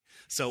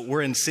So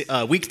we're in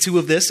week 2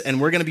 of this,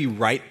 and we're going to be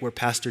right where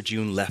Pastor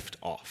June left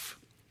off.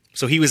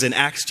 So he was in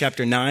Acts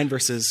chapter 9,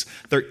 verses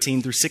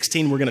 13 through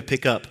 16. We're going to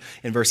pick up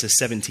in verses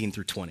 17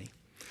 through 20.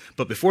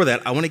 But before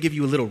that, I want to give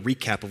you a little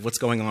recap of what's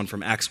going on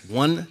from Acts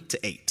 1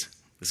 to 8.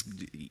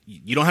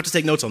 You don't have to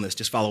take notes on this.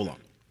 Just follow along.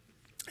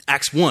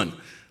 Acts 1,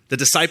 the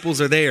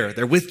disciples are there.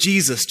 They're with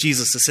Jesus.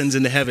 Jesus ascends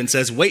into heaven,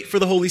 says, wait for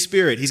the Holy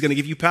Spirit. He's going to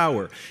give you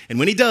power. And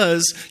when he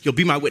does, you'll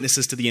be my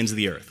witnesses to the ends of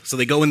the earth. So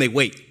they go and they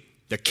wait.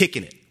 They're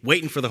kicking it,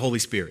 waiting for the Holy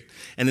Spirit.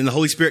 And then the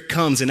Holy Spirit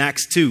comes in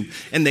Acts 2,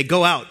 and they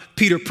go out.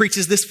 Peter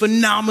preaches this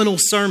phenomenal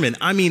sermon.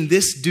 I mean,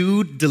 this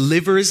dude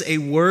delivers a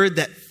word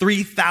that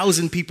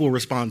 3,000 people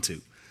respond to.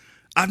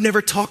 I've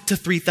never talked to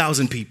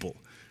 3,000 people.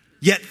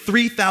 Yet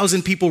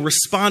 3,000 people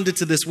responded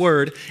to this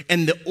word,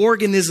 and the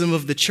organism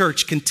of the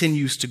church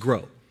continues to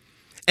grow.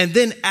 And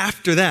then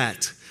after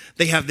that,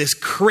 they have this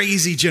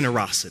crazy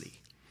generosity.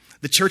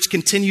 The church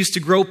continues to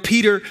grow.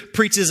 Peter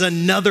preaches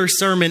another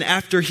sermon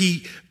after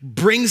he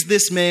brings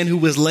this man who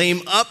was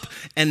lame up,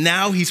 and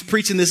now he's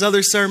preaching this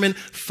other sermon.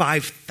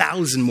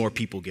 5,000 more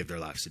people give their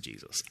lives to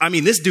Jesus. I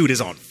mean, this dude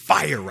is on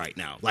fire right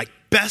now. Like,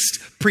 best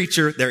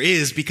preacher there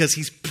is, because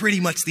he's pretty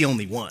much the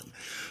only one.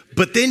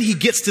 But then he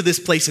gets to this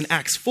place in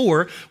Acts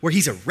 4 where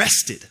he's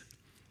arrested.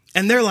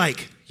 And they're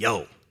like,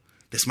 yo,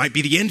 this might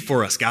be the end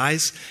for us,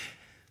 guys.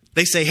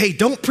 They say, hey,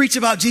 don't preach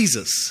about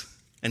Jesus.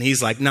 And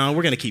he's like, no,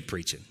 we're going to keep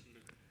preaching.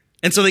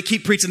 And so they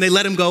keep preaching. They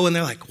let him go. And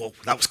they're like, well,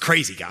 that was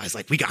crazy, guys.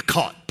 Like, we got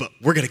caught, but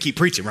we're going to keep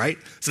preaching, right?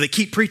 So they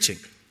keep preaching.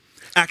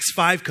 Acts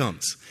 5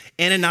 comes.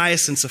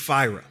 Ananias and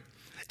Sapphira.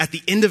 At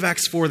the end of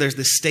Acts 4, there's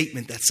this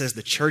statement that says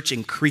the church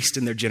increased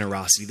in their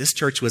generosity. This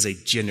church was a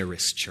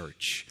generous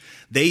church.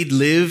 They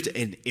lived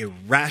an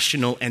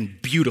irrational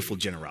and beautiful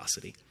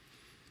generosity.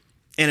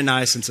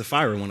 Ananias and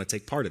Sapphira want to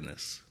take part in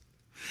this.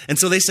 And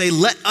so they say,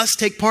 let us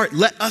take part.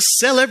 Let us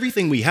sell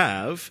everything we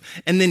have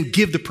and then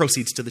give the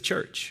proceeds to the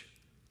church.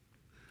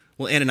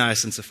 Well,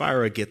 Ananias and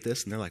Sapphira get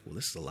this, and they're like, well,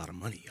 this is a lot of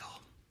money,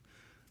 y'all.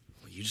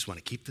 Well, you just want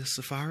to keep this,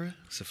 Sapphira?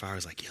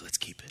 Sapphira's like, yeah, let's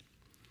keep it.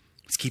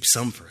 Let's keep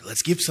some for it.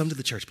 Let's give some to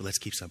the church, but let's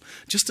keep some.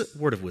 Just a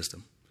word of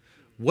wisdom.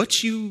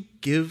 What you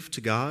give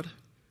to God,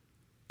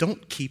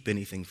 don't keep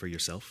anything for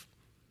yourself.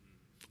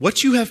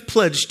 What you have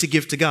pledged to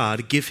give to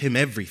God, give him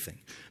everything.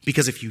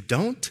 Because if you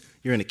don't,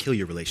 you're going to kill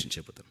your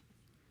relationship with him.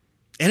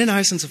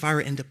 Ananias and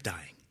Sapphira end up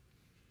dying.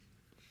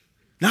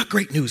 Not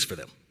great news for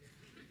them.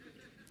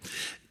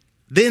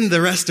 Then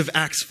the rest of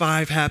Acts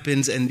 5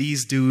 happens, and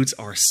these dudes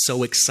are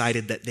so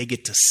excited that they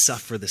get to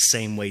suffer the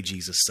same way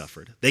Jesus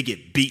suffered. They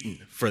get beaten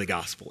for the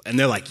gospel. And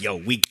they're like, yo,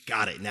 we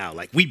got it now.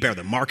 Like, we bear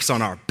the marks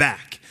on our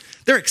back.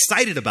 They're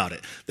excited about it.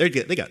 They're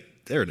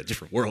in a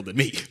different world than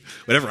me.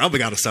 Whenever I'm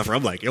about to suffer,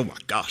 I'm like, oh my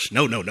gosh,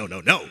 no.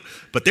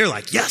 But they're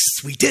like, yes,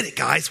 we did it,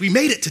 guys. We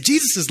made it to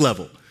Jesus'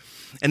 level.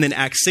 And then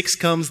Acts 6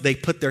 comes, they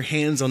put their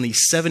hands on these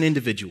 7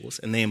 individuals,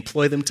 and they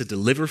employ them to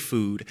deliver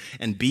food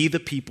and be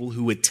the people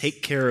who would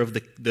take care of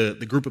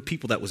the group of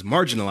people that was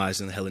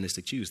marginalized in the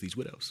Hellenistic Jews, these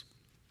widows.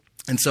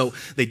 And so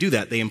they do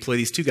that. They employ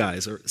these 2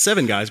 guys, or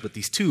 7 guys, but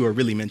these 2 are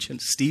really mentioned,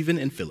 Stephen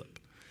and Philip.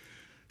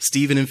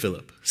 Stephen,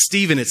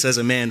 it says,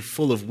 a man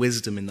full of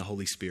wisdom in the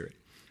Holy Spirit.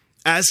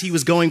 As he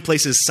was going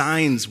places,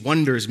 signs,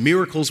 wonders,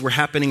 miracles were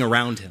happening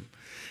around him.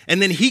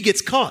 And then he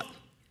gets caught.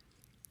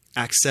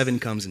 Acts 7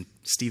 comes and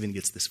Stephen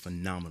gets this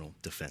phenomenal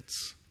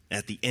defense.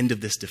 At the end of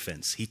this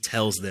defense, he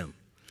tells them,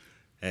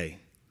 hey,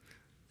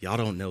 y'all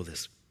don't know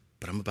this,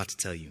 but I'm about to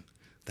tell you,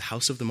 the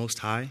house of the Most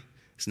High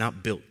is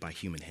not built by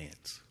human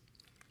hands.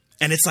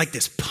 And it's like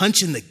this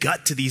punch in the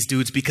gut to these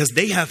dudes because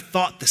they have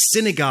thought the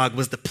synagogue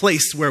was the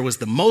place where it was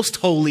the most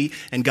holy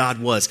and God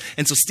was.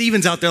 And so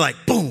Stephen's out there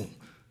like, boom,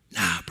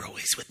 nah, bro,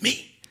 he's with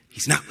me.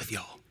 He's not with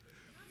y'all.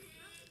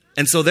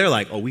 And so they're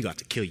like, oh, we got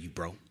to kill you,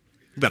 bro.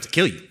 We about to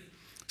kill you.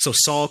 So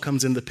Saul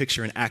comes into the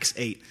picture in Acts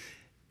 8,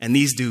 and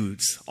these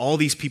dudes, all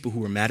these people who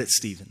were mad at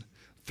Stephen,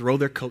 throw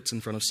their coats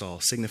in front of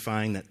Saul,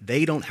 signifying that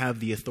they don't have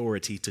the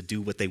authority to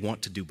do what they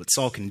want to do, but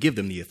Saul can give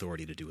them the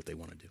authority to do what they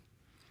want to do.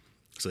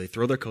 So they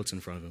throw their coats in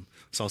front of him.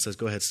 Saul says,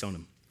 go ahead, stone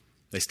him.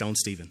 They stone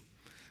Stephen.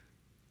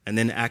 And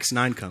then Acts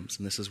 9 comes,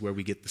 and this is where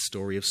we get the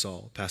story of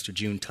Saul. Pastor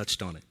June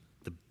touched on it,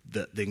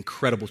 the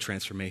incredible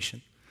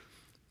transformation.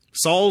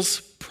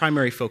 Saul's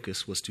primary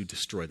focus was to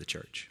destroy the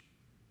church.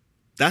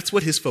 That's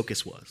what his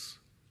focus was.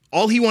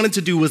 All he wanted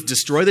to do was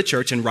destroy the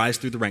church and rise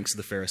through the ranks of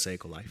the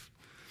Pharisaical life.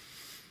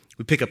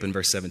 We pick up in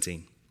verse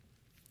 17.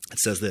 It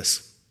says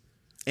this,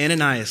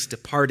 Ananias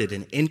departed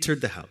and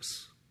entered the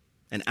house,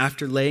 and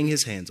after laying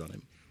his hands on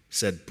him,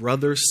 said,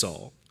 Brother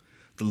Saul,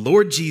 the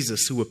Lord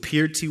Jesus, who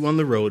appeared to you on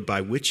the road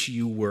by which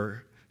you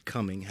were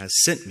coming, has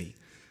sent me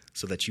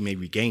so that you may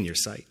regain your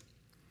sight.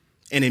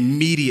 And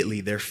immediately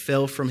there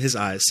fell from his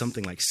eyes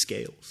something like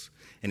scales,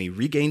 and he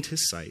regained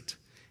his sight.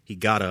 He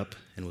got up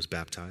and was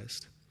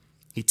baptized.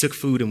 He took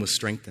food and was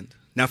strengthened.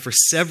 Now for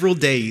several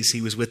days he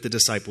was with the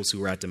disciples who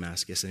were at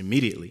Damascus, and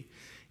immediately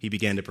he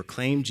began to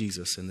proclaim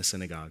Jesus in the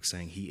synagogue,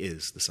 saying, he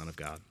is the Son of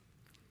God.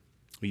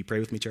 Will you pray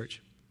with me,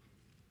 church?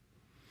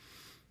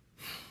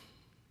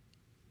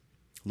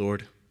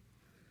 Lord,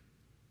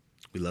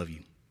 we love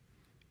you.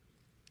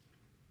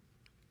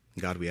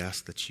 God, we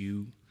ask that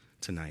you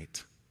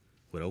tonight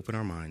would open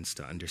our minds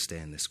to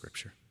understand this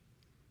scripture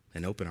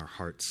and open our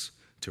hearts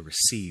to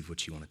receive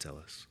what you want to tell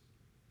us.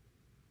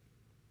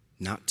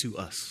 Not to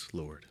us,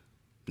 Lord,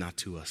 not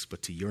to us,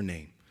 but to your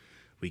name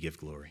we give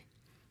glory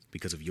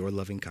because of your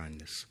loving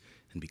kindness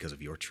and because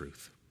of your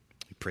truth.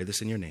 We pray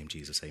this in your name,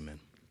 Jesus. Amen.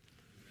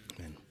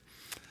 Amen.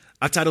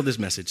 I've titled this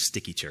message,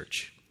 Sticky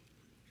Church.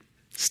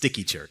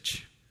 Sticky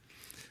Church.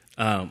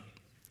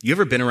 You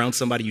ever been around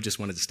somebody you just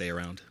wanted to stay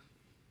around?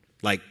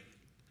 Like,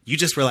 you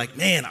just were like,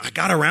 man, I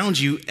got around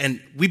you, and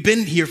we've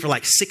been here for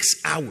like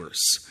 6 hours.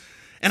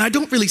 And I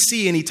don't really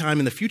see any time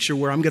in the future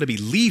where I'm going to be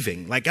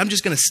leaving. Like, I'm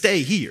just going to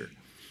stay here.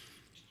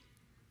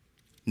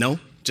 No?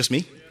 Just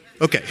me?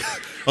 Okay.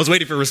 I was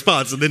waiting for a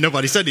response, and then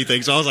nobody said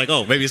anything, so I was like,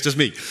 oh, maybe it's just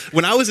me.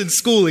 When I was in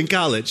school in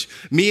college,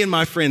 me and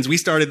my friends, we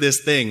started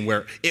this thing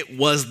where it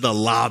was the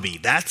lobby.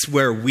 That's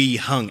where we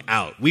hung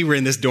out. We were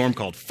in this dorm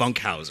called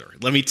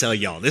Funkhauser. Let me tell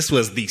y'all, this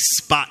was the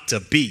spot to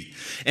be.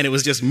 And it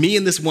was just me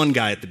and this one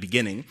guy at the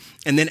beginning.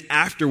 And then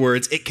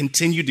afterwards, it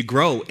continued to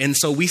grow. And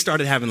so we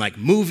started having like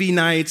movie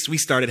nights. We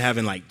started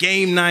having like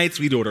game nights.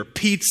 We'd order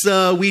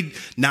pizza. We'd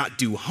not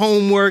do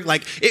homework.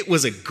 Like, it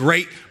was a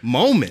great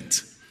moment.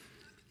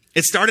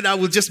 It started out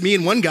with just me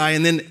and one guy,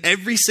 and then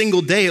every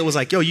single day it was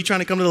like, yo, you trying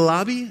to come to the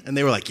lobby? And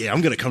they were like, yeah,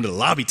 I'm going to come to the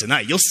lobby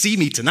tonight. You'll see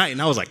me tonight.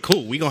 And I was like,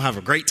 cool, we're going to have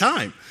a great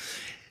time.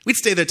 We'd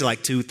stay there till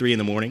like 2, 3 in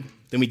the morning.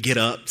 Then we'd get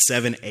up,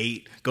 7,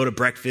 8, go to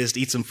breakfast,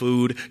 eat some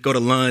food, go to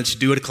lunch,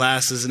 do the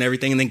classes and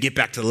everything, and then get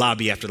back to the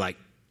lobby after like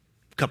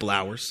a couple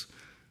hours.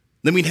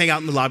 Then we'd hang out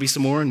in the lobby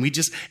some more, and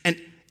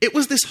and it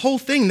was this whole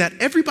thing that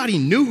everybody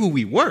knew who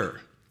we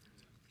were.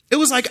 It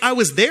was like I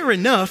was there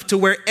enough to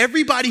where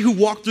everybody who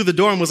walked through the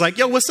dorm was like,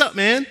 yo, what's up,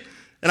 man?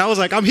 And I was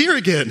like, I'm here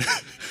again.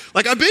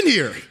 Like, I've been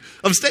here.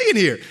 I'm staying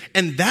here.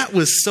 And that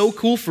was so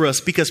cool for us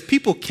because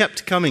people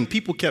kept coming,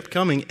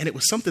 and it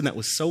was something that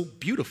was so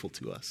beautiful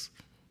to us.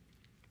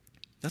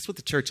 That's what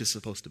the church is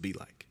supposed to be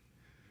like.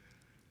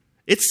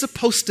 It's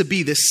supposed to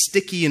be this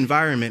sticky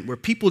environment where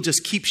people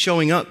just keep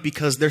showing up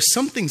because there's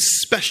something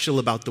special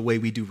about the way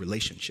we do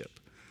relationship.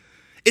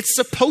 It's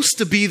supposed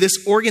to be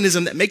this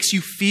organism that makes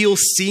you feel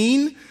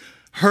seen,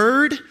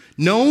 heard,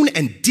 known,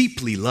 and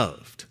deeply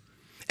loved.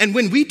 And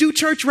when we do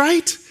church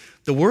right,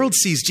 the world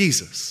sees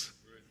Jesus.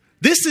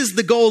 This is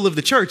the goal of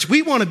the church.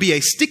 We want to be a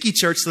sticky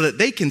church so that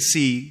they can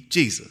see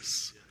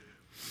Jesus.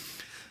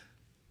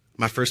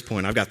 My first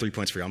point, I've got 3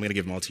 points for you. I'm going to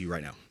give them all to you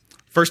right now.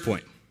 First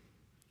point,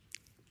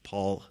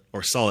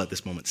 Saul at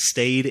this moment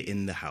stayed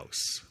in the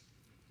house.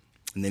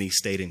 And then he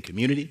stayed in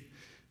community.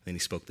 And then he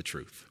spoke the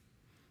truth.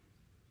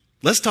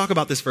 Let's talk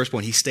about this first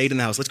point. He stayed in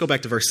the house. Let's go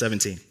back to verse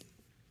 17.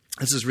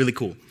 This is really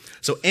cool.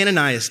 So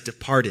Ananias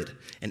departed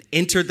and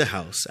entered the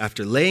house.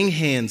 After laying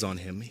hands on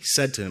him, he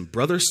said to him,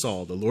 Brother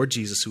Saul, the Lord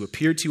Jesus, who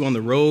appeared to you on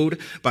the road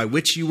by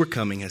which you were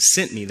coming, has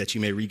sent me that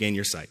you may regain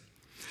your sight.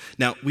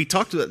 Now,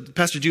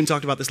 Pastor June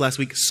talked about this last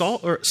week. Saul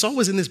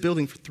was in this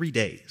building for 3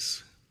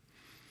 days.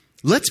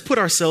 Let's put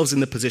ourselves in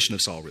the position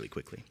of Saul really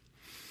quickly.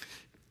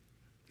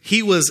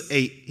 He was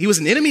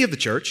an enemy of the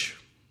church,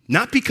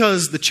 not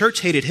because the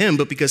church hated him,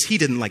 but because he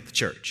didn't like the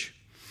church.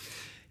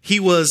 He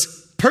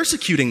was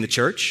persecuting the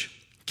church,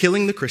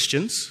 killing the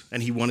Christians,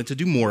 and he wanted to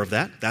do more of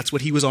that. That's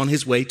what he was on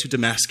his way to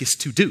Damascus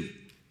to do.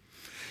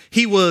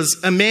 He was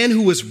a man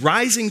who was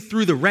rising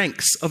through the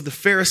ranks of the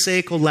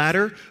Pharisaical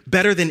ladder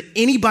better than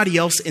anybody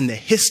else in the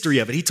history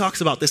of it. He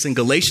talks about this in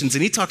Galatians,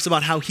 and he talks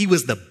about how he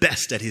was the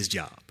best at his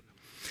job.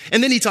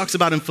 And then he talks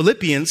about in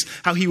Philippians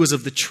how he was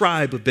of the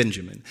tribe of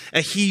Benjamin,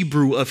 a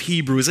Hebrew of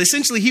Hebrews.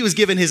 Essentially, he was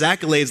given his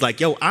accolades like,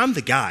 yo, I'm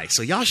the guy,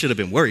 so y'all should have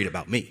been worried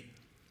about me.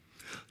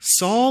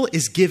 Saul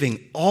is giving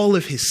all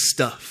of his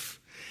stuff.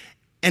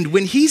 And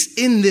when he's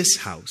in this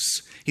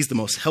house, he's the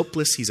most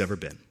helpless he's ever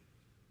been.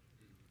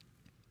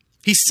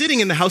 He's sitting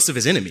in the house of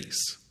his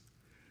enemies.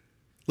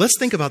 Let's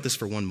think about this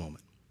for one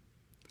moment.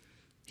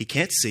 He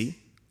can't see.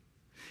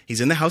 He's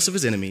in the house of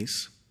his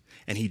enemies,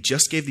 and he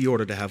just gave the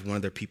order to have one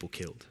of their people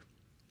killed.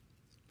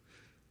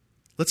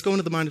 Let's go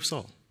into the mind of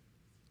Saul.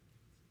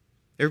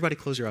 Everybody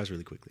close your eyes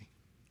really quickly.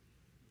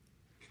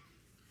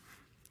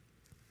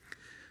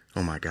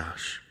 Oh my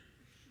gosh.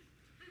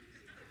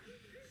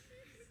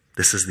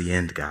 This is the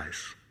end,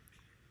 guys.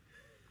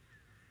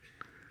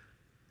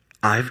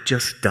 I've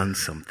just done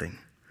something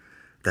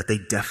that they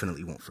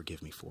definitely won't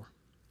forgive me for.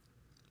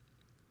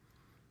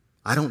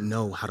 I don't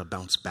know how to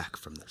bounce back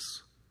from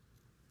this.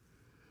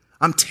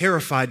 I'm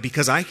terrified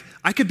because I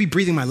could be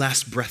breathing my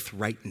last breath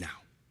right now.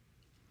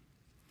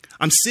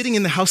 I'm sitting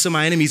in the house of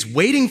my enemies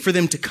waiting for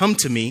them to come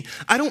to me.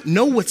 I don't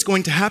know what's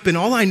going to happen.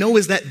 All I know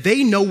is that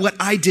they know what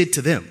I did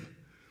to them.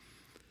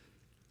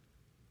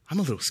 I'm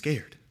a little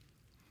scared.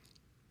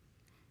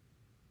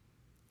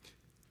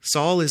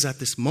 Saul is at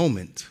this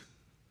moment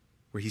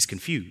where he's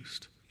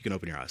confused. You can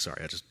open your eyes.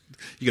 Sorry,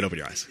 you can open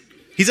your eyes.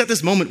 He's at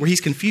this moment where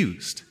he's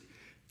confused.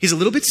 He's a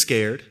little bit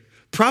scared,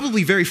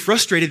 probably very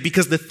frustrated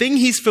because the thing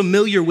he's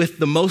familiar with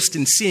the most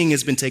in seeing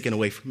has been taken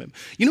away from him.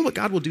 You know what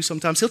God will do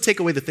sometimes? He'll take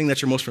away the thing that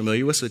you're most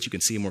familiar with so that you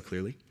can see him more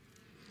clearly.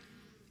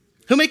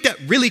 He'll make that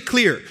really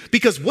clear,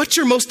 because what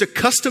you're most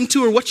accustomed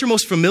to or what you're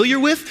most familiar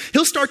with,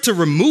 he'll start to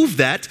remove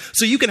that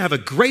so you can have a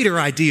greater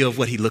idea of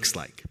what he looks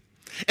like.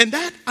 And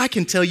that, I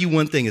can tell you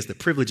one thing, is the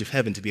privilege of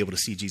heaven to be able to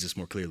see Jesus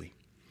more clearly.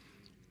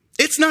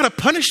 It's not a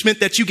punishment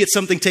that you get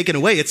something taken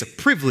away. It's a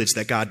privilege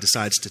that God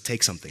decides to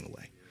take something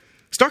away.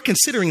 Start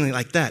considering it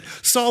like that.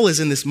 Saul is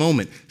in this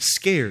moment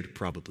scared,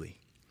 probably,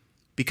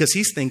 because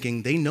he's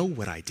thinking, they know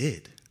what I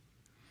did.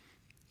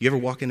 You ever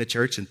walk into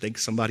church and think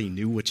somebody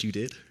knew what you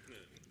did?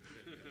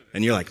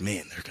 And you're like,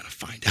 man, they're going to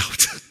find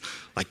out.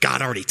 Like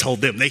God already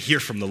told them. They hear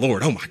from the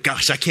Lord. Oh my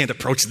gosh, I can't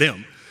approach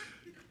them.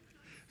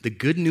 The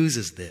good news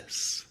is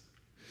this.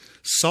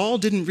 Saul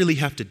didn't really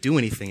have to do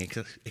anything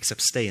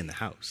except stay in the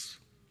house.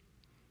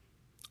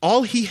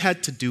 All he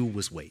had to do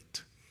was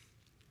wait.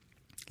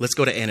 Let's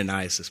go to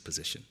Ananias'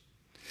 position.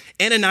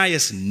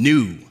 Ananias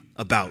knew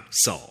about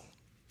Saul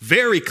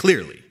very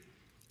clearly.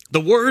 The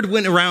word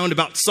went around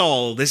about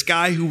Saul, this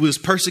guy who was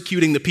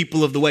persecuting the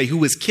people of the way, who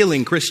was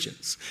killing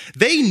Christians.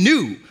 They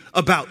knew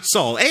about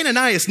Saul.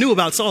 Ananias knew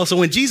about Saul. So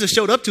when Jesus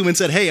showed up to him and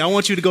said, hey, I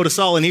want you to go to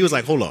Saul, and he was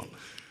like,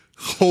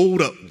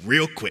 hold up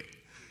real quick.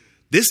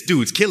 This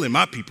dude's killing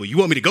my people. You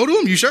want me to go to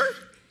him? You sure?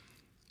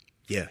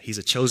 Yeah, he's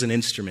a chosen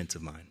instrument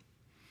of mine.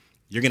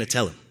 You're going to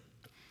tell him.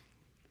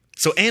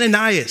 So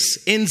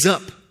Ananias ends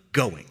up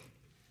going.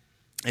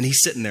 And he's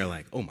sitting there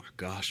like, oh my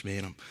gosh,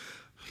 man, I'm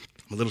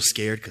a little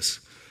scared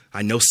because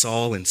I know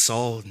Saul, and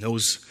Saul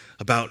knows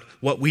about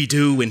what we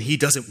do, and he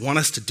doesn't want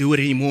us to do it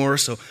anymore.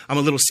 So I'm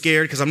a little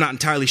scared because I'm not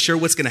entirely sure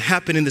what's going to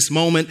happen in this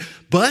moment.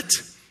 But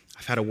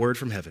I've had a word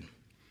from heaven.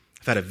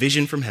 I've had a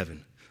vision from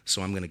heaven.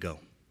 So I'm going to go.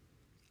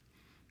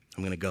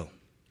 I'm going to go.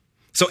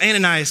 So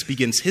Ananias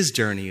begins his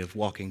journey of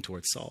walking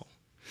towards Saul.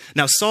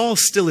 Now,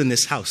 Saul's still in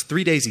this house.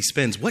 3 days he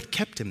spends. What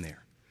kept him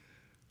there?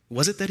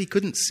 Was it that he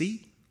couldn't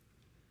see?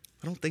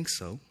 I don't think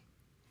so.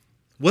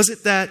 Was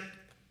it that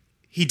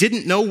he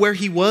didn't know where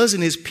he was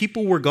and his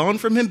people were gone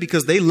from him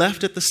because they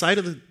left at the sight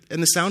of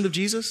and the sound of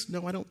Jesus?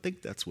 No, I don't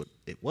think that's what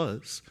it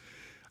was.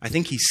 I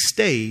think he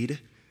stayed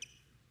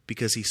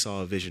because he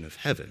saw a vision of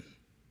heaven.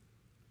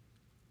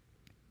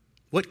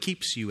 What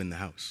keeps you in the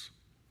house?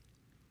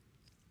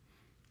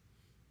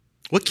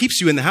 What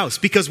keeps you in the house?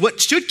 Because what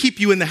should keep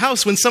you in the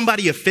house when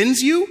somebody offends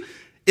you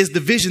is the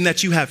vision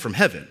that you have from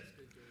heaven.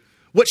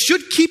 What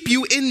should keep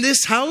you in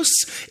this house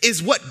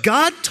is what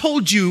God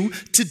told you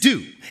to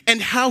do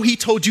and how he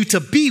told you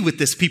to be with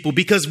this people.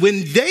 Because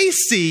when they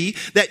see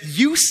that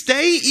you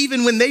stay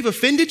even when they've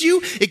offended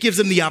you, it gives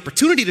them the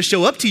opportunity to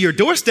show up to your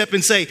doorstep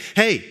and say,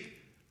 hey,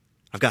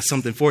 I've got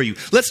something for you.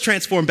 Let's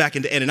transform back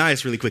into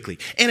Ananias really quickly.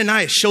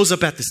 Ananias shows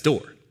up at this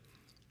door.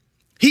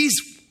 He's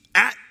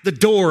at the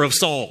door of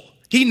Saul.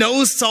 He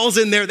knows Saul's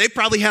in there. They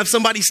probably have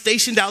somebody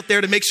stationed out there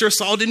to make sure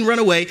Saul didn't run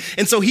away.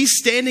 And so he's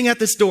standing at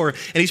this door,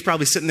 and he's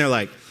probably sitting there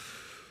like,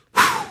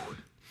 I'm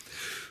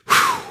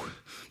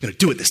going to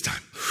do it this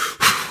time.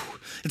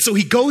 And so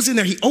he goes in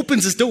there. He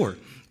opens his door,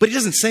 but he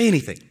doesn't say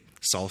anything.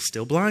 Saul's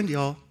still blind,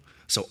 y'all.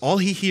 So all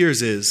he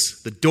hears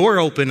is the door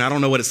open. I don't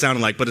know what it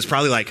sounded like, but it's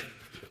probably like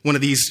one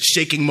of these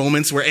shaking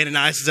moments where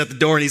Ananias is at the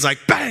door, and he's like,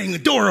 bang, the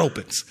door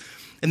opens.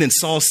 And then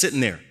Saul's sitting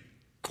there,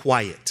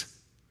 quiet.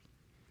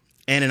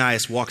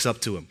 Ananias walks up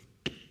to him.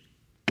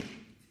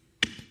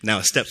 Now,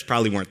 his steps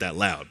probably weren't that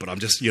loud, but I'm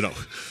just,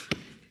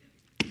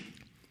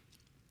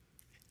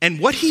 And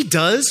what he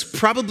does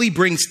probably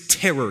brings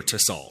terror to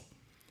Saul.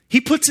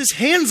 He puts his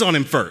hands on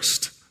him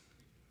first.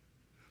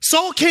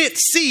 Saul can't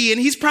see,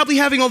 and he's probably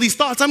having all these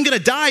thoughts, I'm going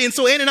to die. And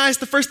so Ananias,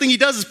 the first thing he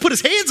does is put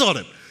his hands on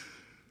him.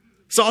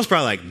 Saul's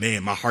probably like,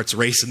 man, my heart's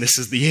racing. This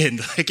is the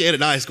end. Like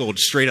Ananias going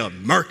straight up,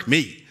 murk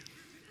me.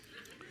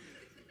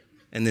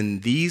 And then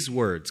these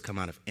words come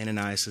out of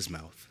Ananias'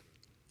 mouth.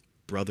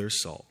 Brother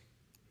Saul.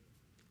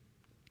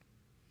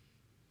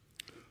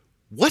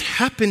 What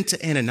happened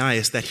to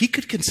Ananias that he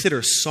could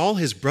consider Saul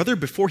his brother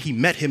before he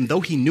met him,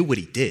 though he knew what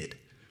he did?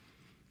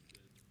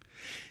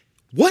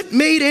 What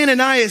made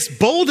Ananias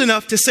bold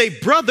enough to say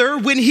brother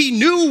when he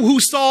knew who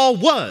Saul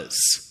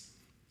was?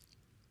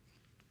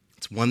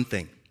 It's one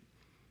thing.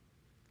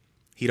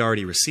 He'd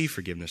already received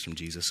forgiveness from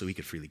Jesus, so he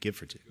could freely give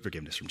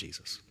forgiveness from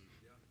Jesus.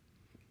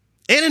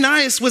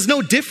 Ananias was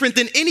no different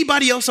than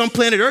anybody else on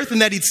planet Earth in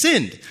that he'd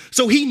sinned.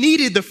 So he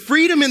needed the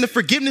freedom and the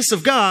forgiveness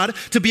of God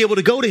to be able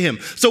to go to him.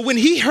 So when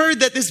he heard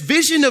that this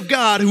vision of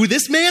God, who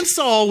this man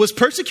Saul was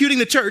persecuting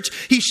the church,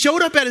 he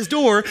showed up at his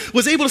door,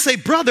 was able to say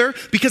brother,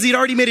 because he'd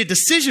already made a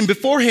decision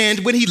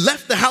beforehand when he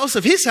left the house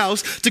of his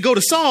house to go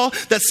to Saul,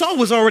 that Saul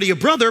was already a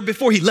brother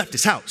before he left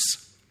his house.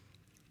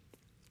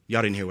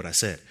 Y'all didn't hear what I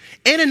said.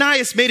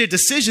 Ananias made a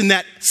decision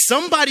that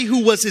somebody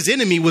who was his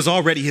enemy was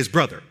already his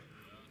brother.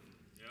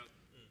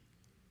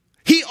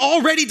 He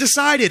already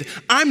decided,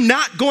 I'm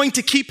not going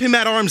to keep him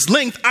at arm's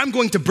length. I'm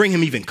going to bring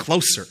him even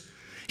closer.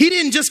 He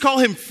didn't just call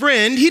him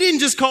friend. He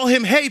didn't just call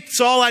him, hey,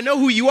 Saul, I know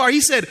who you are.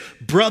 He said,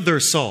 brother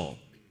Saul.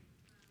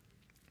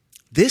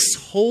 This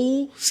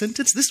whole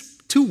sentence, this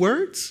 2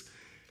 words,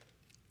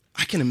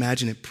 I can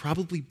imagine it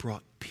probably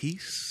brought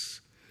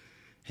peace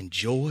and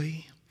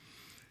joy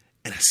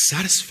and a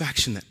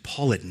satisfaction that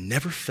Paul had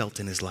never felt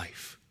in his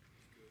life.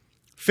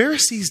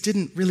 Pharisees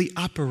didn't really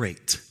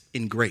operate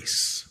in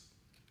grace.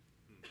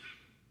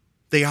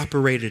 They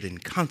operated in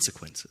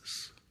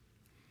consequences.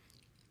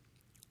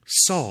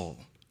 Saul,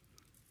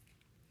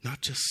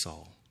 not just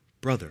Saul,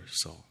 brother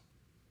Saul.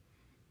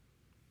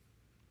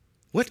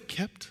 What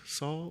kept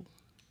Saul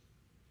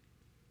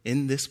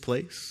in this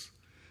place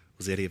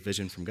was that he had a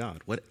vision from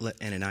God. What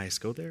let Ananias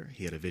go there?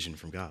 He had a vision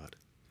from God.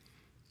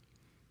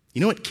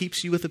 You know what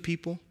keeps you with the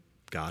people?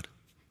 God.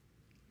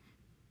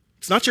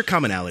 It's not your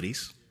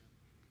commonalities.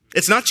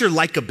 It's not your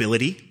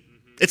likability.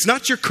 It's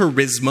not your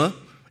charisma.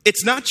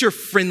 It's not your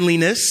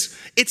friendliness.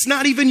 It's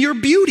not even your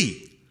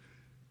beauty.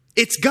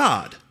 It's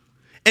God.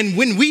 And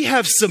when we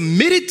have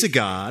submitted to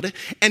God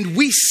and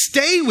we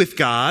stay with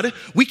God,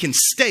 we can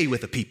stay with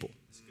the people.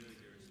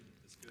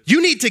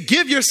 You need to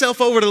give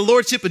yourself over to the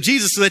lordship of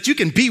Jesus so that you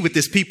can be with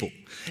this people.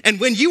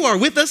 And when you are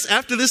with us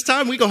after this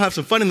time, we're going to have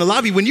some fun in the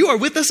lobby. When you are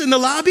with us in the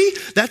lobby,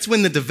 that's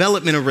when the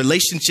development of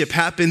relationship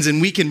happens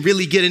and we can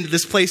really get into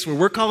this place where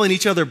we're calling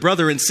each other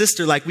brother and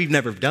sister like we've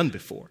never done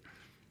before.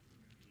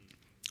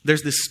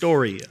 There's this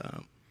story,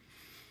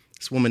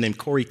 this woman named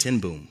Corrie ten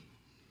Boom.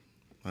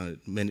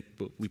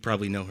 We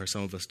probably know her,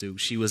 some of us do.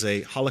 She was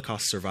a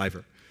Holocaust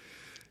survivor.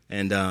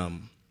 And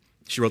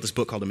she wrote this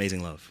book called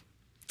Amazing Love.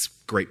 It's a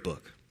great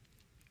book.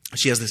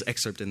 She has this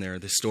excerpt in there,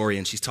 this story,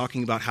 and she's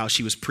talking about how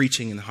she was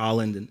preaching in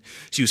Holland, and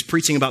she was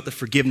preaching about the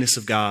forgiveness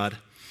of God.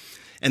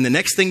 And the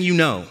next thing you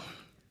know,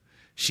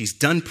 she's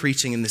done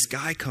preaching, and this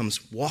guy comes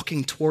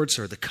walking towards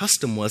her. The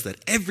custom was that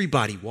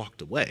everybody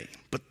walked away,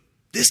 but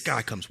this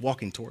guy comes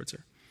walking towards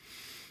her.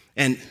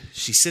 And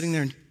she's sitting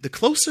there, and the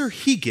closer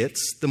he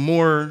gets, the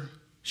more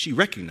she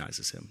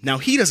recognizes him. Now,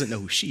 he doesn't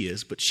know who she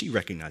is, but she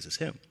recognizes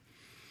him.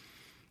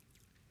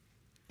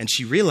 And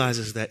she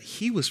realizes that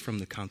he was from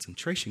the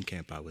concentration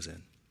camp I was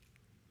in.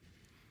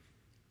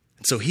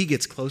 And so he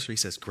gets closer. He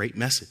says, great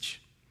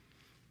message.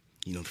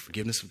 You know, the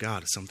forgiveness of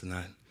God is something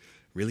that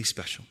really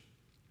special.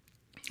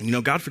 And you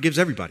know, God forgives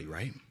everybody,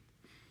 right?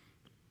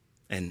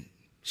 And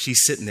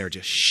she's sitting there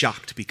just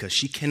shocked because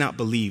she cannot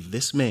believe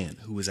this man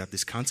who was at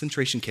this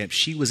concentration camp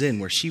she was in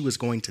where she was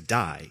going to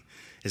die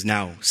is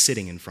now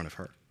sitting in front of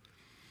her.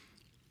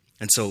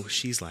 And so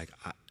she's like,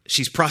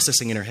 she's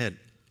processing in her head.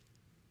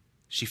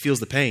 She feels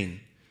the pain.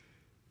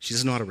 She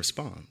doesn't know how to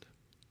respond.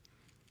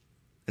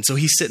 And so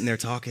he's sitting there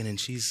talking and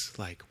she's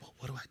like, well,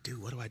 what do I do?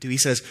 What do I do? He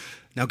says,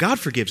 now God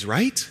forgives,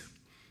 right?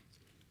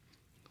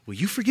 Will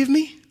you forgive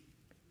me?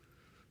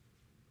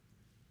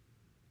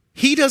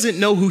 He doesn't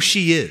know who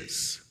she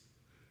is,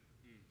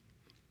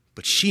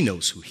 but she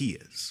knows who he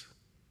is.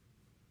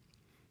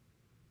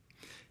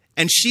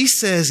 And she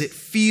says it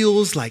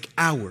feels like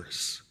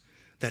hours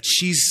that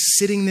she's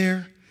sitting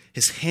there.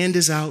 His hand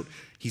is out.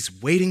 He's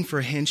waiting for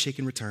a handshake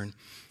in return.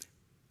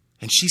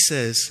 And she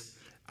says,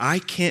 I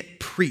can't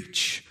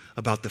preach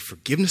about the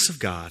forgiveness of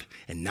God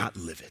and not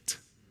live it.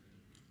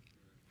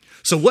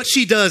 So what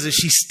she does is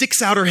she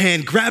sticks out her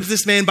hand, grabs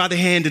this man by the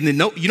hand, and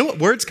then you know what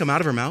words come out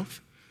of her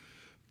mouth?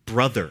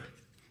 Brother,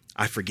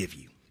 I forgive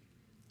you.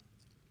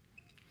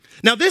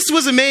 Now, this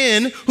was a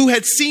man who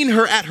had seen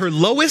her at her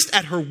lowest,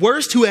 at her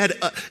worst, who had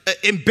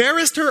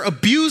embarrassed her,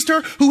 abused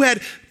her, who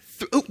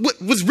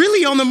was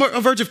really on the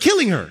verge of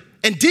killing her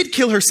and did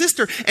kill her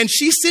sister. And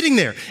she's sitting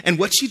there. And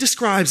what she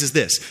describes is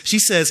this. She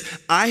says,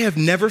 I have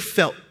never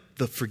felt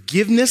the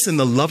forgiveness and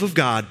the love of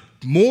God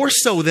more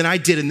so than I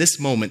did in this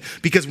moment.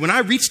 Because when I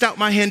reached out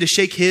my hand to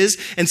shake his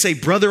and say,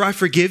 brother, I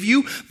forgive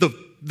you,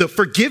 the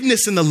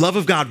forgiveness and the love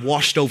of God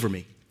washed over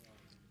me.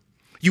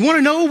 You want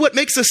to know what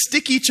makes a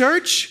sticky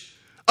church?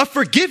 A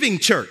forgiving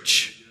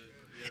church.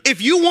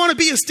 If you want to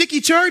be a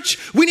sticky church,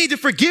 we need to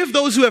forgive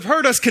those who have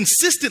hurt us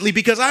consistently,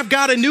 because I've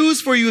got a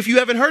news for you. If you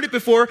haven't heard it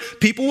before,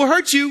 people will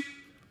hurt you.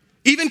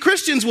 Even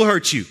Christians will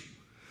hurt you.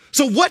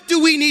 So what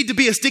do we need to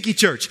be a sticky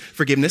church?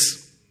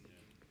 Forgiveness.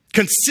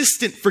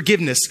 Consistent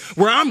forgiveness,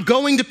 where I'm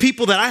going to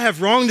people that I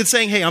have wronged and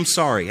saying, hey, I'm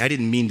sorry. I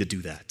didn't mean to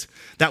do that.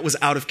 That was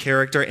out of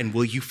character, and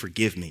will you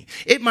forgive me?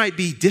 It might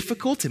be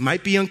difficult. It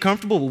might be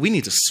uncomfortable, but we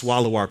need to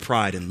swallow our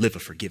pride and live a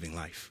forgiving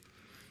life.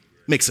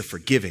 Makes a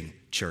forgiving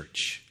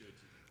church.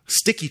 A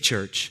sticky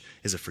church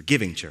is a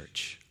forgiving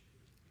church.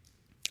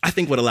 I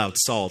think what allowed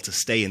Saul to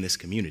stay in this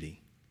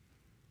community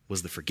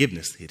was the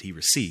forgiveness that he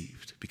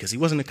received, because he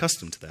wasn't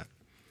accustomed to that.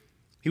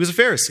 He was a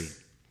Pharisee.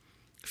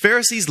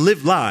 Pharisees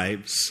live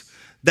lives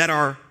that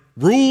are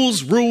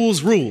rules,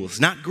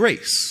 not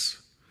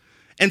grace.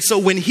 And so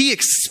when he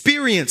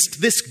experienced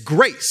this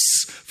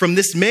grace from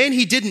this man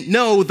he didn't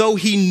know, though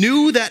he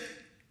knew that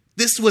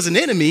this was an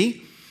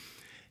enemy,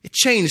 it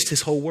changed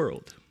his whole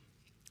world.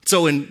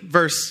 So in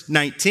verse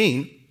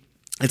 19,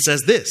 it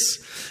says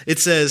this. It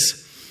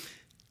says,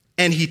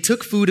 and he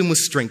took food and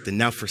was strengthened.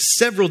 Now for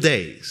several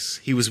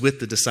days he was with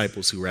the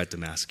disciples who were at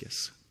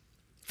Damascus.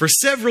 For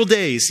several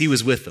days he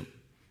was with them.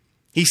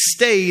 He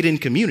stayed in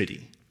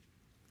community.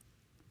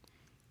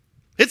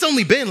 It's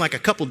only been like a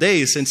couple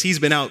days since he's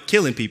been out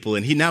killing people,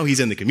 and now he's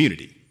in the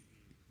community.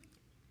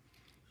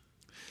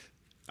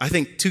 I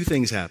think two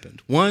things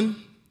happened.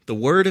 One, The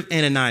word of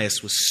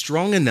Ananias was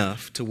strong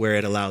enough to where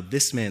it allowed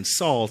this man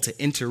Saul to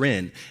enter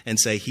in and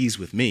say, he's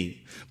with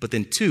me. But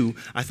then 2,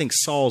 I think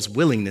Saul's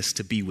willingness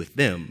to be with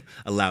them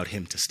allowed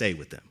him to stay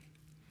with them.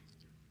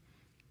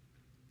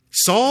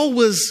 Saul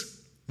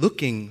was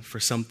looking for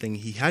something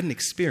he hadn't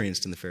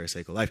experienced in the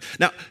Pharisaical life.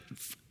 Now,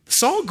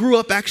 Saul grew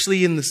up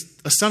actually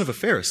a son of a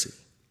Pharisee.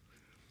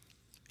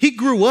 He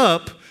grew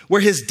up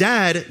where his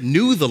dad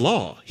knew the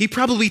law. He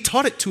probably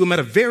taught it to him at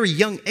a very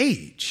young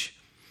age.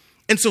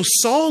 And so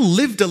Saul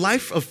lived a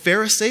life of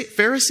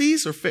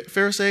Pharisees or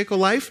Pharisaical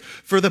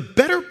life for the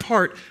better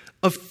part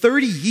of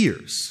 30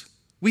 years.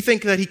 We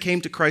think that he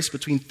came to Christ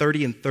between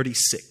 30 and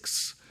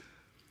 36.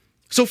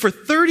 So for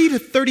 30 to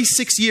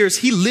 36 years,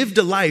 he lived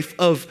a life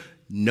of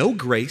no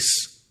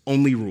grace,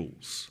 only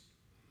rules.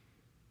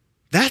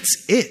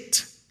 That's it.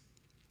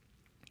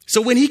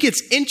 So when he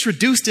gets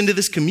introduced into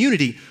this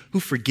community who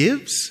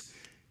forgives,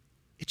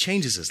 it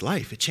changes his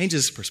life. It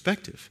changes his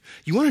perspective.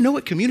 You want to know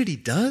what community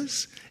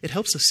does? It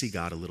helps us see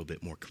God a little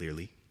bit more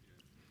clearly.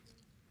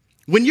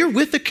 When you're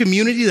with a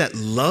community that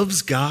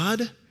loves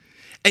God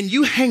and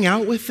you hang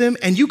out with them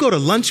and you go to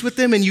lunch with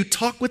them and you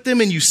talk with them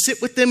and you sit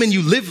with them and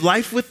you live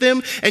life with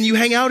them and you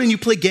hang out and you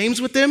play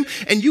games with them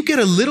and you get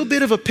a little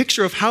bit of a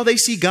picture of how they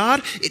see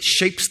God, it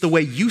shapes the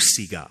way you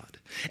see God.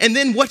 And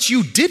then what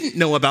you didn't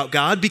know about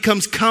God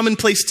becomes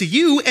commonplace to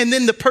you, and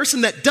then the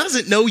person that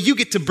doesn't know, you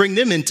get to bring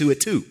them into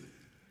it too.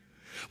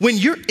 When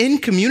you're in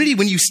community,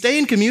 when you stay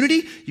in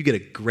community, you get a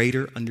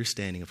greater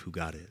understanding of who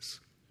God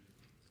is.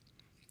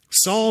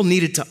 Saul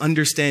needed to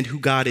understand who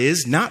God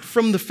is, not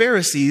from the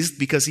Pharisees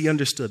because he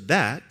understood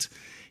that.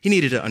 He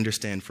needed to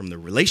understand from the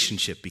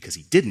relationship because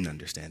he didn't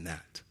understand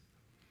that.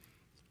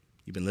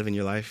 You've been living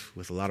your life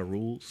with a lot of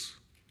rules,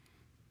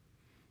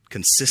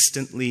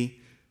 consistently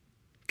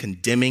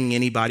condemning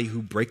anybody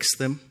who breaks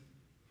them.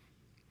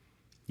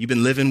 You've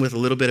been living with a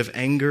little bit of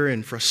anger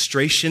and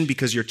frustration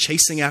because you're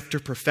chasing after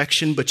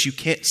perfection, but you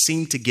can't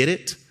seem to get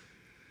it.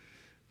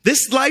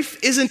 This life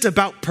isn't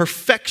about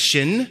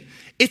perfection.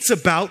 It's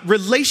about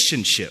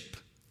relationship.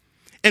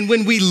 And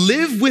when we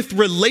live with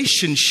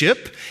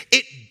relationship,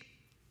 it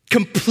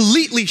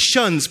completely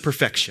shuns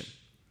perfection.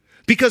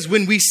 Because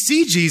when we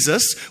see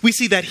Jesus, we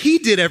see that he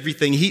did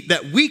everything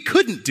that we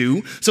couldn't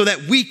do so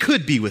that we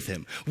could be with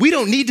him. We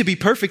don't need to be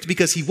perfect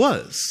because he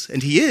was,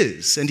 and he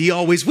is, and he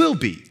always will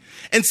be.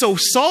 And so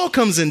Saul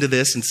comes into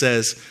this and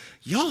says,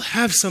 y'all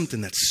have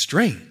something that's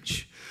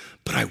strange,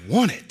 but I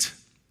want it.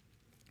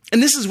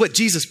 And this is what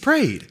Jesus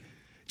prayed.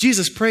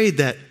 Jesus prayed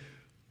that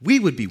we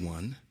would be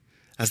one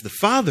as the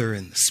Father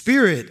and the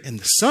Spirit and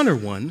the Son are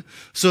one,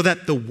 so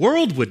that the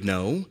world would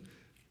know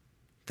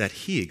that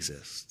he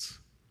exists.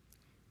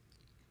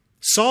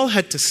 Saul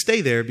had to stay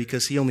there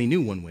because he only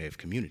knew one way of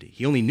community.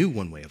 He only knew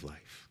one way of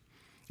life.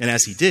 And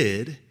as he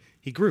did,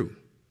 he grew.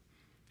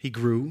 He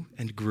grew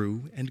and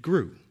grew and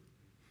grew.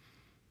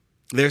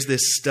 There's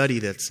this study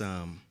that's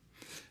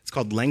it's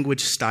called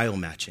language style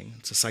matching.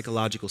 It's a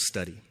psychological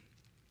study.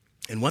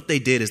 And what they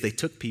did is they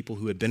took people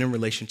who had been in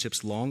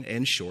relationships long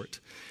and short,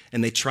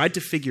 and they tried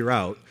to figure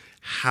out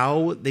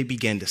how they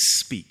began to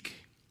speak.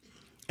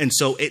 And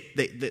so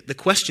the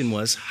question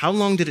was, how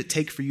long did it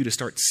take for you to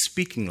start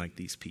speaking like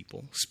these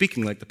people,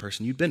 speaking like the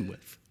person you'd been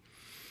with?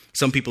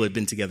 Some people had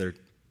been together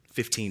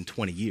 15,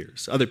 20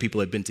 years. Other people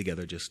had been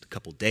together just a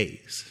couple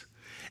days.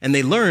 And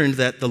they learned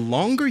that the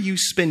longer you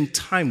spend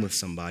time with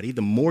somebody,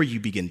 the more you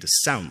begin to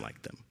sound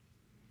like them.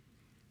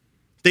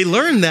 They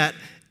learned that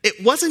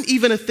it wasn't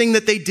even a thing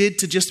that they did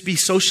to just be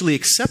socially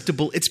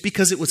acceptable. It's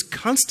because it was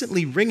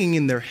constantly ringing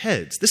in their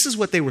heads. This is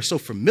what they were so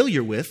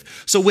familiar with.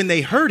 So when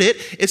they heard it,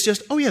 it's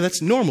just, oh yeah,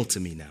 that's normal to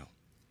me now.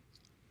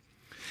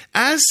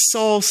 As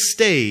Saul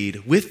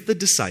stayed with the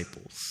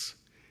disciples,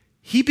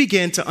 he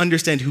began to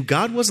understand who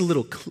God was a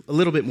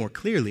little bit more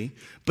clearly,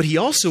 but he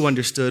also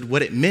understood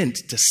what it meant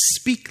to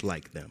speak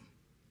like them.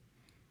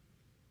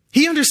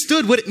 He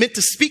understood what it meant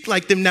to speak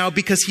like them now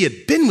because he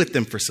had been with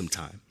them for some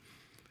time.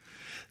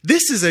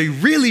 This is a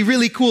really,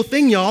 really cool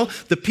thing, y'all.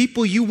 The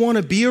people you want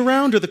to be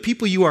around or the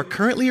people you are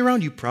currently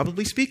around, you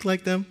probably speak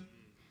like them.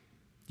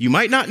 You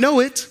might not know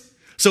it.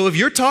 So if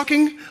you're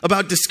talking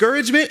about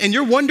discouragement and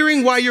you're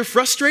wondering why you're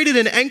frustrated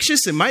and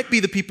anxious, it might be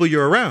the people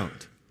you're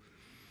around.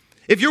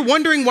 If you're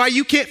wondering why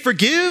you can't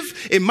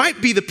forgive, it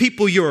might be the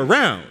people you're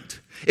around.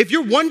 If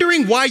you're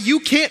wondering why you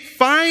can't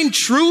find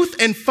truth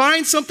and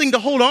find something to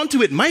hold on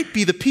to, it might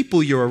be the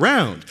people you're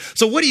around.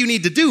 So what do you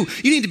need to do?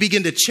 You need to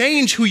begin to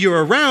change who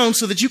you're around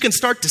so that you can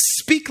start to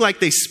speak like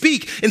they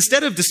speak.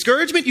 Instead of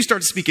discouragement, you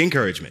start to speak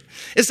encouragement.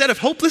 Instead of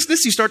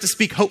hopelessness, you start to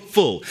speak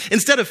hopeful.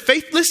 Instead of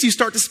faithless, you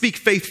start to speak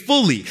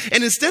faithfully.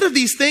 And instead of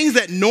these things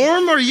that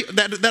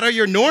that are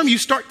your norm, you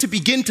start to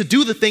begin to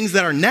do the things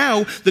that are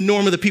now the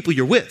norm of the people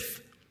you're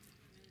with.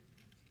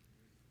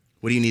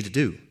 What do you need to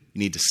do? You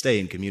need to stay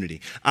in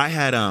community. I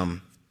had,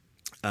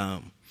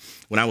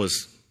 when I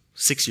was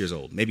 6 years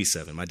old, maybe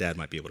 7, my dad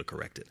might be able to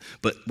correct it.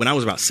 But when I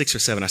was about 6 or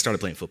 7, I started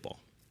playing football.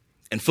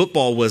 And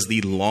football was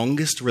the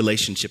longest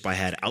relationship I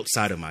had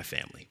outside of my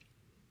family.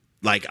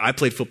 Like, I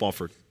played football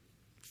for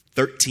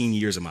 13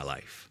 years of my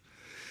life.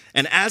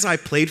 And as I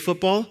played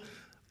football,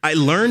 I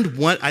learned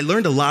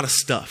a lot of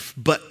stuff,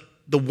 but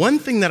the one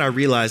thing that I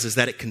realized is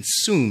that it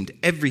consumed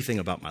everything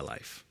about my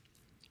life.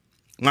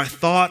 My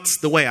thoughts,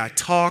 the way I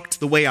talked,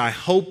 the way I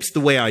hoped, the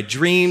way I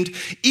dreamed,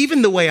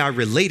 even the way I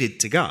related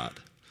to God.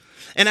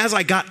 And as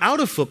I got out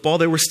of football,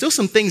 there were still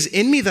some things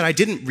in me that I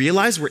didn't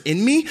realize were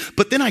in me,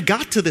 but then I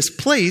got to this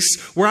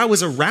place where I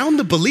was around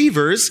the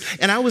believers,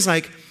 and I was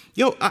like,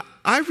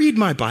 I read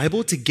my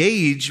Bible to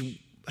gauge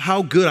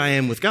how good I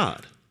am with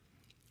God.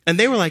 And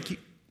they were like,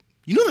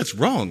 you know that's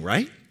wrong,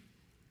 right?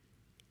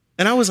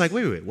 And I was like,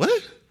 wait,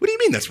 what? What do you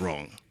mean that's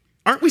wrong?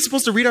 Aren't we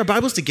supposed to read our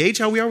Bibles to gauge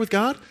how we are with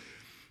God?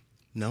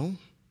 No.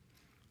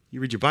 You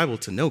read your Bible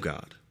to know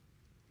God.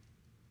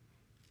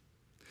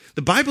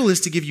 The Bible is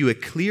to give you a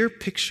clear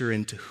picture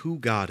into who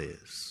God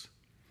is.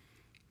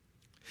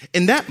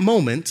 In that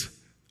moment,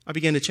 I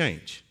began to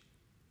change.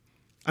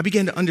 I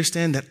began to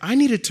understand that I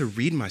needed to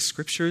read my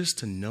scriptures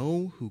to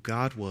know who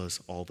God was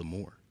all the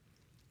more.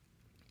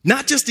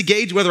 Not just to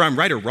gauge whether I'm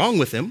right or wrong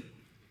with him,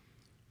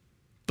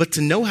 but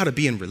to know how to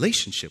be in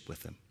relationship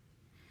with him.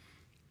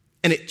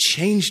 And it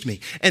changed me.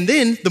 And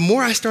then the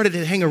more I started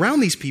to hang around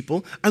these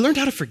people, I learned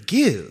how to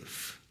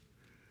forgive.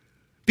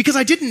 Because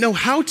I didn't know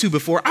how to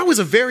before. I was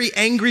a very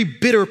angry,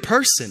 bitter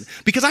person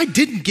because I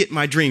didn't get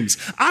my dreams.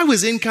 I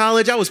was in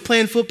college. I was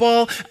playing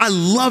football. I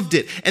loved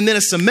it. And then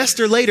a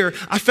semester later,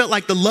 I felt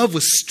like the love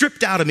was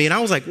stripped out of me. And I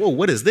was like, whoa,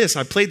 what is this?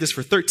 I played this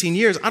for 13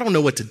 years. I don't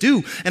know what to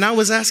do. And I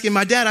was asking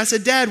my dad, I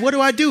said, Dad, what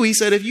do I do? He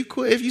said, if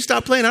you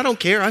stop playing, I don't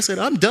care. I said,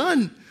 I'm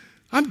done.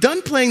 I'm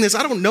done playing this.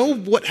 I don't know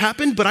what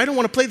happened, but I don't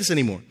want to play this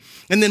anymore.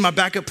 And then my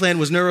backup plan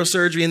was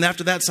neurosurgery, and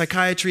after that,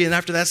 psychiatry, and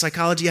after that,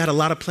 psychology. I had a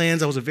lot of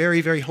plans. I was a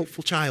very, very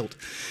hopeful child.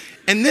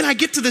 And then I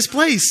get to this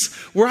place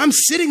where I'm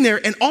sitting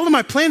there, and all of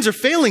my plans are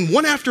failing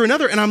one after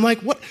another, and I'm like,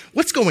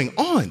 what's going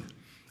on?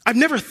 I've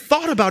never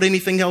thought about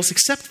anything else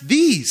except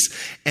these.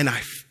 And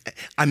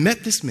I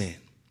met this man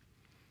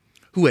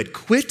who had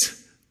quit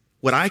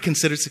what I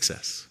considered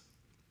success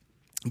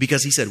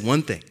because he said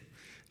one thing: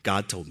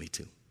 God told me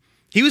to.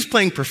 He was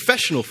playing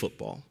professional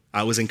football.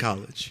 I was in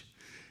college.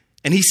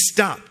 And he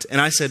stopped.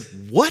 And I said,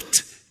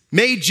 what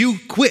made you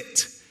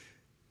quit?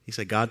 He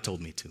said, God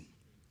told me to.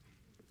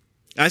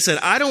 I said,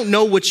 I don't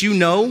know what you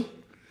know,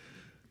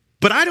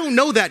 but I don't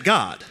know that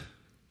God.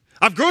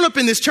 I've grown up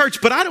in this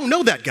church, but I don't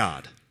know that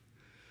God.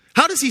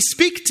 How does he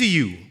speak to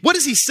you? What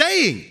is he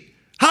saying?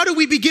 How do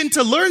we begin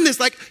to learn this?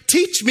 Like,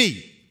 teach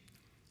me.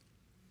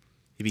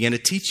 He began to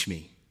teach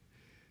me.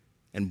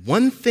 And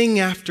one thing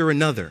after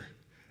another,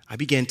 I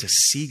began to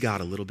see God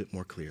a little bit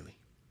more clearly.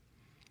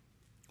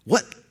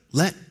 What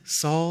let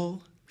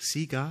Saul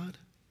see God?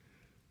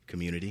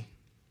 Community.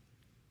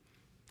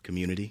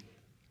 Community.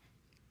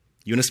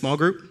 You in a small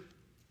group?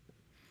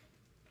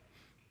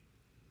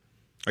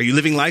 Are you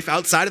living life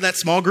outside of that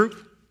small group?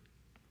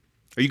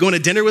 Are you going to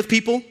dinner with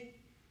people?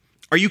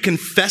 Are you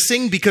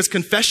confessing because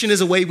confession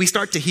is a way we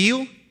start to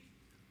heal?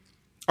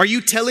 Are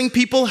you telling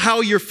people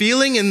how you're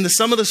feeling and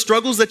some of the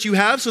struggles that you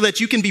have so that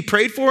you can be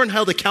prayed for and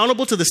held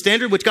accountable to the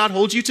standard which God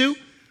holds you to?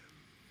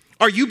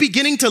 Are you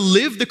beginning to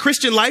live the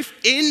Christian life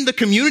in the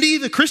community,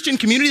 the Christian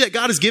community that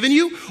God has given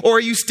you? Or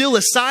are you still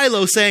a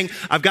silo saying,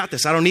 I've got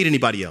this, I don't need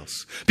anybody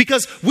else?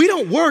 Because we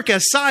don't work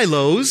as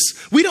silos.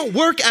 We don't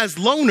work as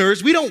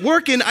loners. We don't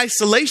work in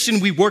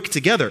isolation. We work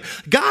together.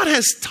 God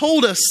has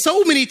told us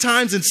so many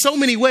times in so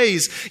many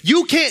ways,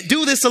 you can't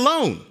do this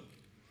alone.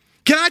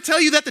 Can I tell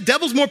you that the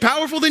devil's more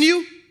powerful than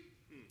you?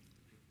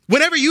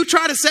 Whenever you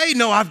try to say,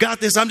 no, I've got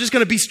this, I'm just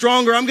going to be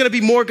stronger, I'm going to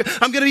be more,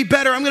 I'm going to be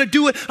better, I'm going to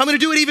do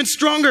it even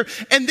stronger.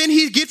 And then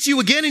he gets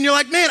you again and you're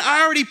like, man,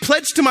 I already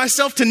pledged to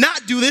myself to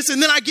not do this.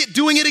 And then I get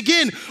doing it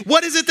again.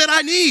 What is it that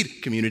I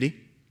need? Community.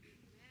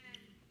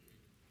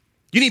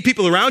 You need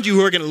people around you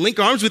who are going to link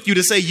arms with you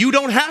to say, you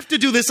don't have to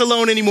do this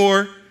alone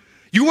anymore.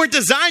 You weren't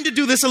designed to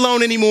do this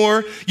alone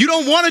anymore. You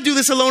don't want to do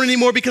this alone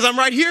anymore because I'm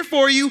right here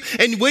for you.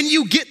 And when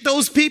you get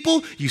those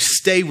people, you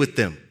stay with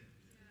them.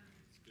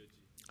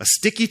 A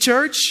sticky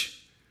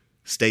church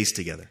stays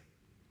together.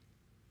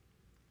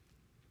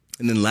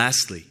 And then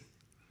lastly,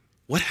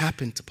 what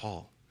happened to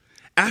Paul?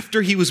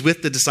 After he was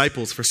with the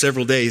disciples for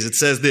several days, it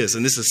says this,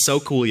 and this is so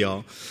cool,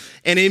 y'all.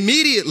 And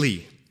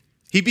immediately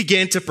he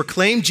began to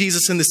proclaim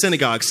Jesus in the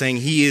synagogue, saying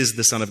he is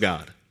the Son of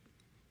God.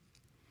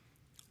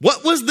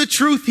 What was the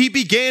truth he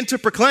began to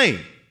proclaim?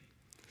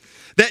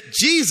 That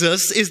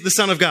Jesus is the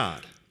Son of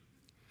God.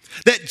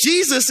 That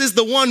Jesus is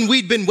the one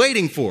we'd been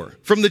waiting for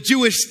from the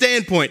Jewish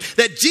standpoint.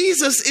 That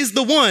Jesus is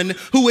the one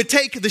who would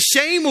take the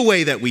shame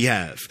away that we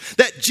have.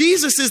 That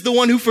Jesus is the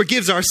one who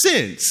forgives our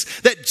sins.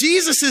 That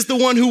Jesus is the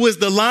one who was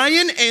the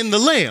lion and the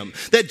lamb.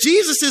 That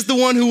Jesus is the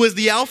one who was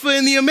the Alpha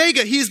and the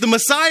Omega. He's the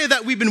Messiah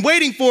that we've been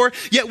waiting for,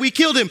 yet we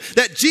killed him.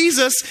 That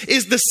Jesus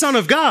is the Son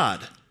of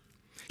God.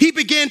 He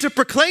began to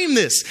proclaim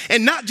this,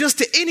 and not just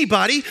to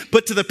anybody,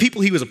 but to the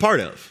people he was a part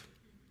of.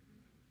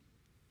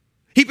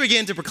 He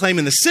began to proclaim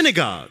in the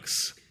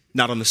synagogues,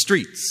 not on the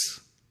streets.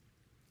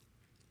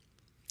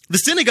 The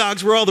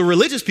synagogues where all the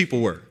religious people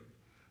were.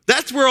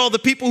 That's where all the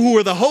people who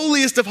were the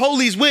holiest of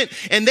holies went,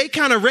 and they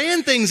kind of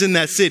ran things in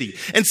that city.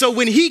 And so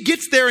when he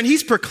gets there and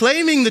he's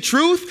proclaiming the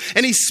truth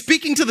and he's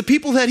speaking to the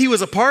people that he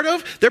was a part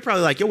of, they're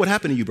probably like, yo, what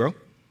happened to you, bro?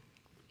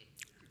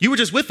 You were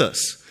just with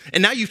us,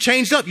 and now you've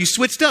changed up. You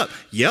switched up.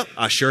 Yep,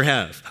 I sure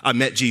have. I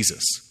met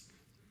Jesus.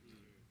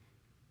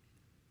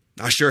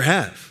 I sure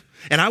have.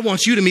 And I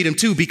want you to meet him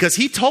too, because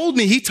he told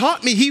me, he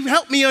taught me, he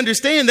helped me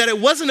understand that it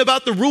wasn't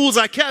about the rules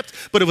I kept,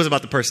 but it was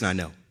about the person I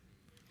know.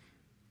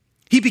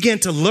 He began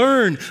to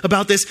learn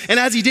about this, and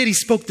as he did, he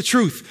spoke the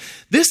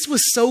truth. This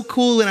was so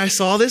cool, and I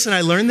saw this and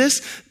I learned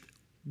this.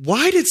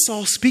 Why did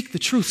Saul speak the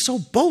truth so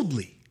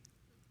boldly?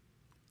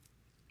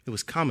 It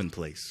was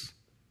commonplace.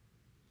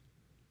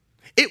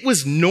 It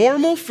was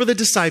normal for the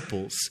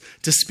disciples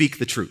to speak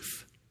the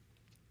truth.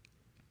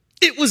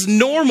 It was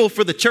normal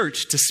for the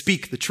church to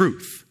speak the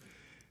truth.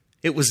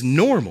 It was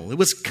normal. It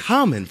was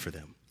common for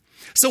them.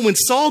 So when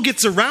Saul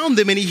gets around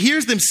them and he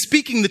hears them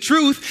speaking the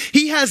truth,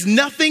 he has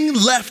nothing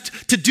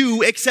left to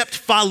do except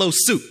follow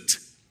suit.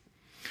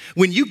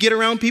 When you get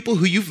around people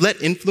who you've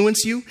let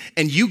influence you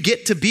and you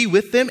get to be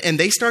with them and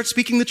they start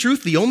speaking the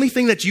truth, the only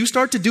thing that you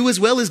start to do as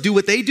well is do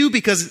what they do,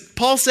 because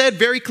Paul said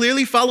very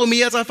clearly, follow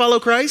me as I follow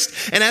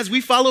Christ. And as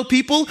we follow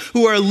people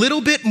who are a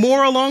little bit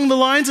more along the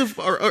lines of,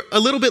 or a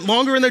little bit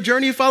longer in their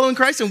journey of following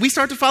Christ, and we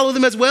start to follow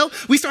them as well,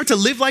 we start to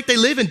live like they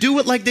live and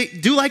do like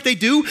they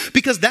do,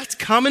 because that's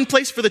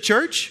commonplace for the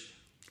church.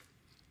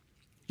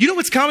 You know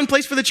what's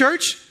commonplace for the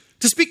church?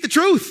 To speak the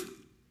truth.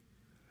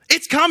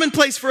 It's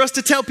commonplace for us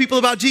to tell people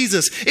about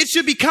Jesus. It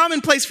should be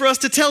commonplace for us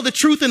to tell the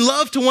truth and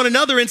love to one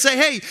another and say,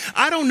 hey,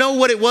 I don't know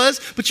what it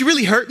was, but you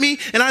really hurt me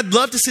and I'd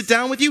love to sit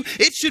down with you.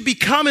 It should be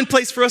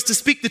commonplace for us to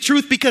speak the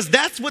truth, because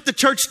that's what the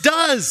church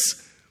does.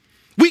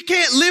 We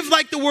can't live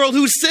like the world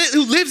who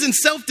lives in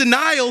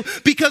self-denial,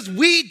 because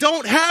we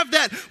don't have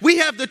that. We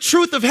have the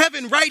truth of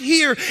heaven right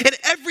here. And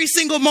every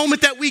single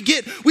moment that we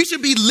get, we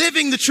should be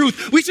living the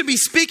truth. We should be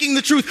speaking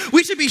the truth.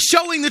 We should be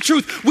showing the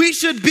truth. We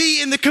should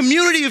be in the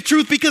community of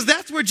truth, because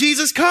that's where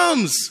Jesus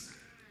comes.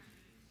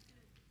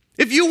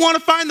 If you want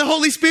to find the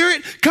Holy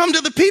Spirit, come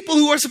to the people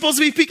who are supposed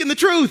to be speaking the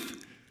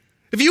truth.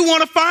 If you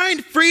want to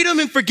find freedom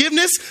and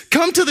forgiveness,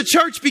 come to the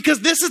church,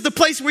 because this is the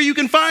place where you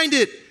can find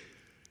it.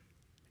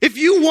 If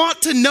you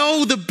want to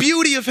know the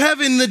beauty of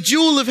heaven, the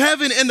jewel of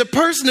heaven, and the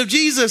person of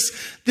Jesus,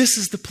 this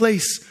is the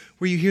place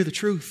where you hear the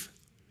truth.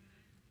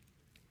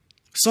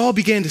 Saul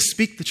began to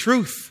speak the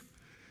truth,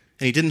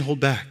 and he didn't hold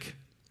back.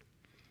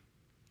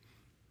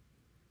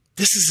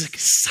 This is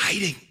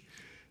exciting,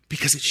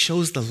 because it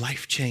shows the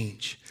life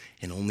change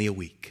in only a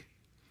week.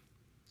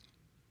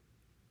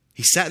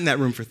 He sat in that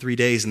room for 3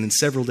 days, and then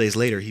several days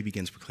later, he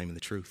begins proclaiming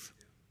the truth.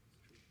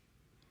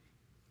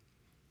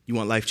 You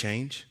want life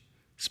change?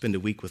 Spend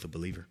a week with a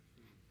believer.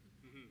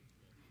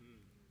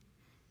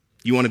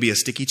 You want to be a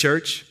sticky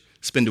church?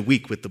 Spend a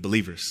week with the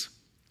believers.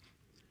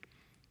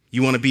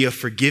 You want to be a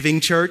forgiving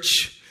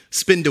church?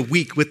 Spend a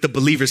week with the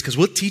believers, because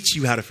we'll teach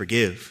you how to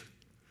forgive.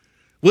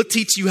 We'll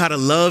teach you how to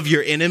love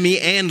your enemy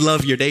and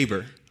love your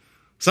neighbor.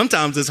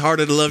 Sometimes it's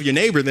harder to love your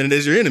neighbor than it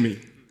is your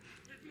enemy.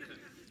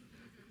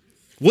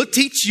 We'll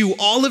teach you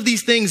all of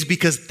these things,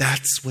 because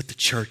that's what the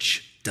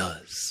church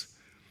does.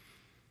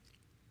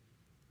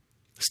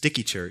 A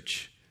sticky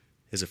church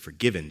is a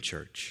forgiven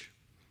church.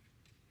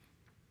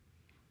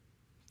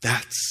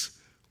 That's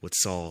what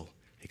Saul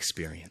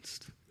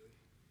experienced.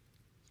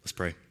 Let's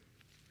pray.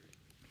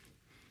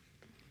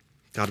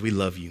 God, we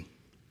love you.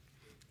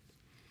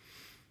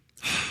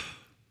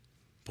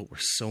 But we're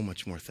so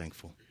much more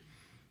thankful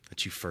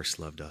that you first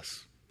loved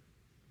us.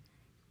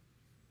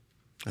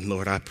 And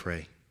Lord, I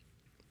pray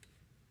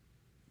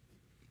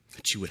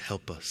that you would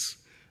help us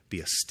be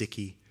a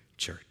sticky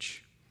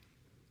church,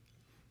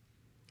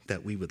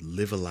 that we would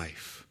live a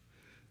life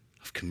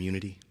of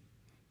community,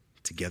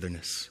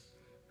 togetherness,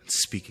 and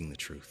speaking the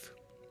truth.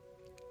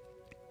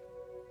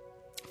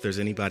 If there's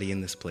anybody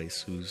in this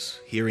place who's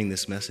hearing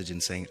this message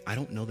and saying, I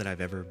don't know that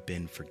I've ever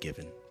been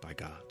forgiven by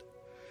God,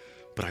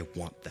 but I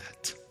want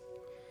that,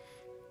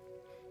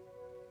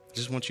 I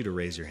just want you to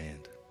raise your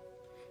hand.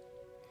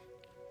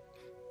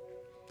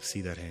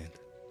 See that hand?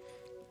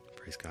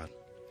 Praise God.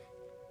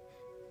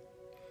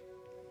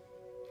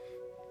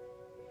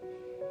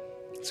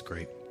 It's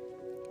great.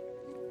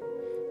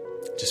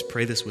 Just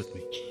pray this with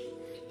me.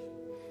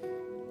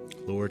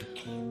 Lord,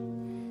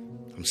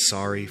 I'm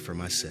sorry for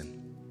my sin.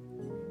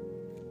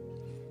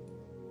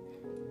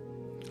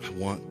 I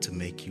want to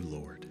make you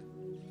Lord.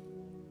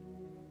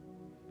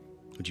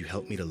 Would you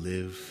help me to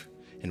live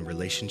in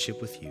relationship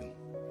with you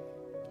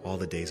all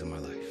the days of my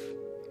life?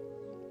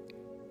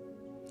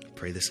 I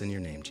pray this in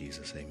your name,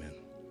 Jesus. Amen.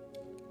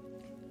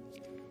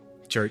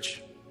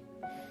 Church,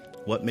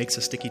 what makes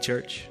a sticky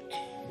church?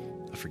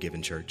 A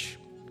forgiven church.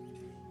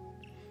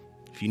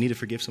 If you need to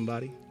forgive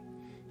somebody,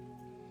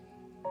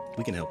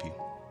 we can help you.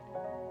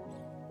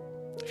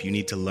 If you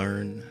need to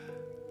learn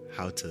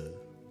how to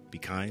be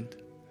kind,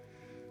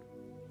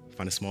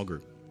 find a small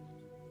group.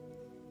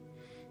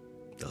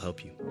 They'll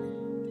help you.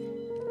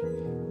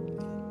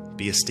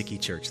 Be a sticky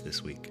church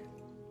this week.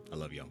 I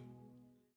love y'all.